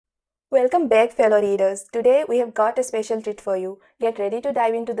Welcome back, fellow readers. Today we have got a special treat for you. Get ready to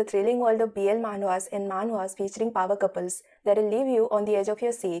dive into the thrilling world of BL manhwas and manhwas featuring power couples that will leave you on the edge of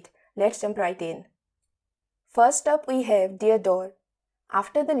your seat. Let's jump right in. First up, we have Dear Door.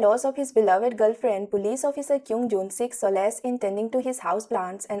 After the loss of his beloved girlfriend, police officer Kyung-jun seeks solace in tending to his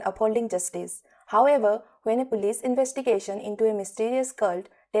houseplants and upholding justice. However, when a police investigation into a mysterious cult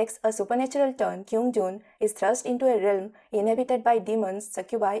takes a supernatural turn, Kyung-jun is thrust into a realm inhabited by demons,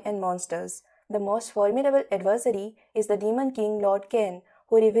 succubi, and monsters. The most formidable adversary is the demon king Lord Ken,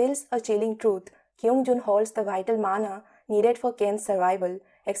 who reveals a chilling truth. Kyung-jun holds the vital mana needed for Ken's survival,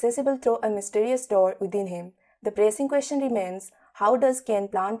 accessible through a mysterious door within him. The pressing question remains, how does Ken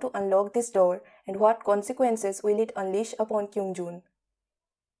plan to unlock this door and what consequences will it unleash upon Kyung-jun?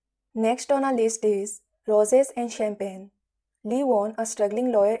 Next on our list is Roses and Champagne. Lee Won, a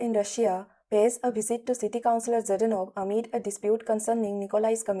struggling lawyer in Russia, pays a visit to City Councillor Zhdanov amid a dispute concerning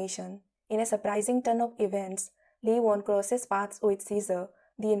Nikolai's commission. In a surprising turn of events, Lee Won crosses paths with Caesar,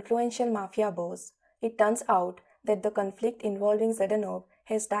 the influential mafia boss. It turns out that the conflict involving Zhdanov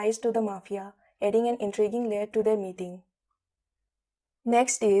has ties to the mafia, adding an intriguing layer to their meeting.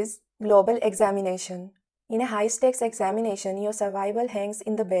 Next is Global Examination. In a high-stakes examination, your survival hangs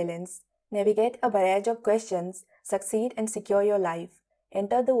in the balance. Navigate a barrage of questions, succeed and secure your life.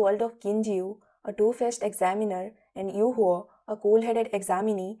 Enter the world of Kim Ji-woo, a two-faced examiner, and Yoo Ho, a cool-headed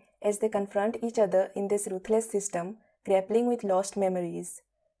examinee, as they confront each other in this ruthless system, grappling with lost memories.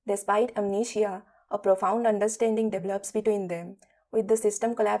 Despite amnesia, a profound understanding develops between them. With the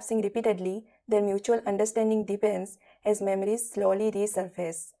system collapsing repeatedly, their mutual understanding deepens as memories slowly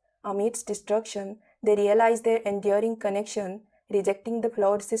resurface. Amidst destruction, they realize their enduring connection. Rejecting the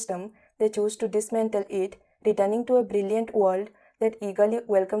flawed system, they choose to dismantle it, returning to a brilliant world that eagerly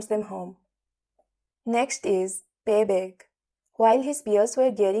welcomes them home. Next is Payback. While his peers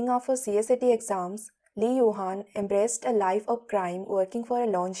were gearing up for CSAT exams, Lee Yoo-han embraced a life of crime working for a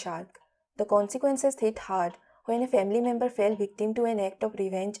loan shark. The consequences hit hard when a family member fell victim to an act of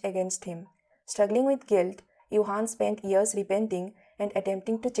revenge against him. Struggling with guilt, Yoo-han spent years repenting and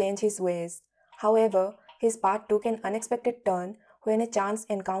attempting to change his ways. However, his path took an unexpected turn when a chance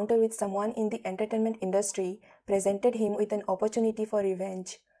encounter with someone in the entertainment industry presented him with an opportunity for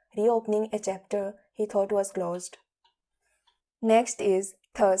revenge, reopening a chapter he thought was closed. Next is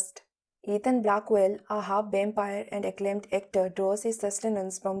Thirst. Ethan Blackwell, a half-vampire and acclaimed actor, draws his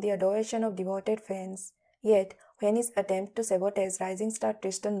sustenance from the adoration of devoted fans. Yet, when his attempt to sabotage rising star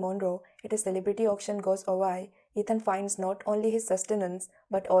Tristan Monroe at a celebrity auction goes awry, Ethan finds not only his sustenance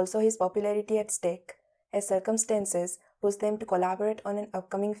but also his popularity at stake. As circumstances push them to collaborate on an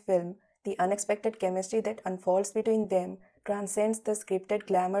upcoming film, the unexpected chemistry that unfolds between them transcends the scripted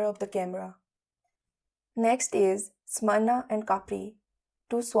glamour of the camera. Next is Smyrna and Capri.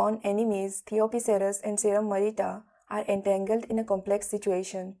 Two sworn enemies, Theopicerus and Serum Marita, are entangled in a complex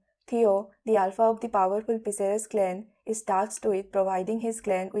situation. Theo, the alpha of the powerful Picerus clan, is tasked with providing his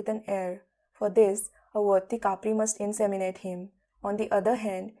clan with an heir. For this, a worthy Capri must inseminate him. On the other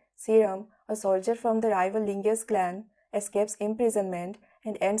hand, Serum, a soldier from the rival Lingius clan, escapes imprisonment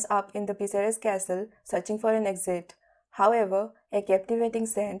and ends up in the Picerus castle searching for an exit. However, a captivating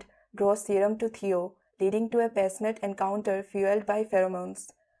scent draws Serum to Theo, leading to a passionate encounter fueled by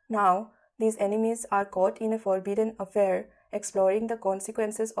pheromones. Now, these enemies are caught in a forbidden affair, exploring the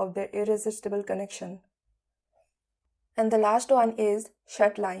consequences of their irresistible connection. And the last one is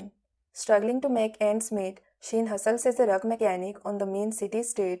Shutline. Struggling to make ends meet, Shin hustles as a rug mechanic on the main city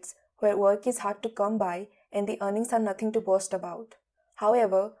streets where work is hard to come by and the earnings are nothing to boast about.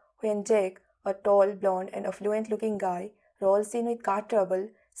 However, when Jake, a tall, blonde and affluent-looking guy, rolls in with car trouble,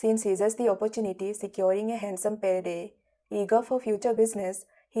 Shin seizes the opportunity, securing a handsome payday. Eager for future business,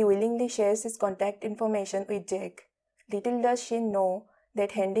 he willingly shares his contact information with Jake. Little does Shin know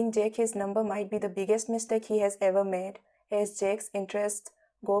that handing Jake his number might be the biggest mistake he has ever made, as Jake's interests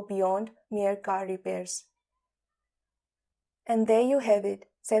go beyond mere car repairs. And there you have it,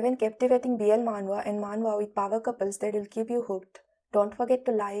 7 captivating BL manhwa and manhwa with power couples that will keep you hooked. Don't forget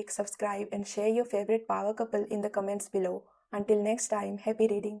to like, subscribe and share your favorite power couple in the comments below. Until next time, happy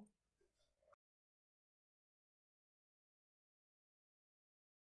reading.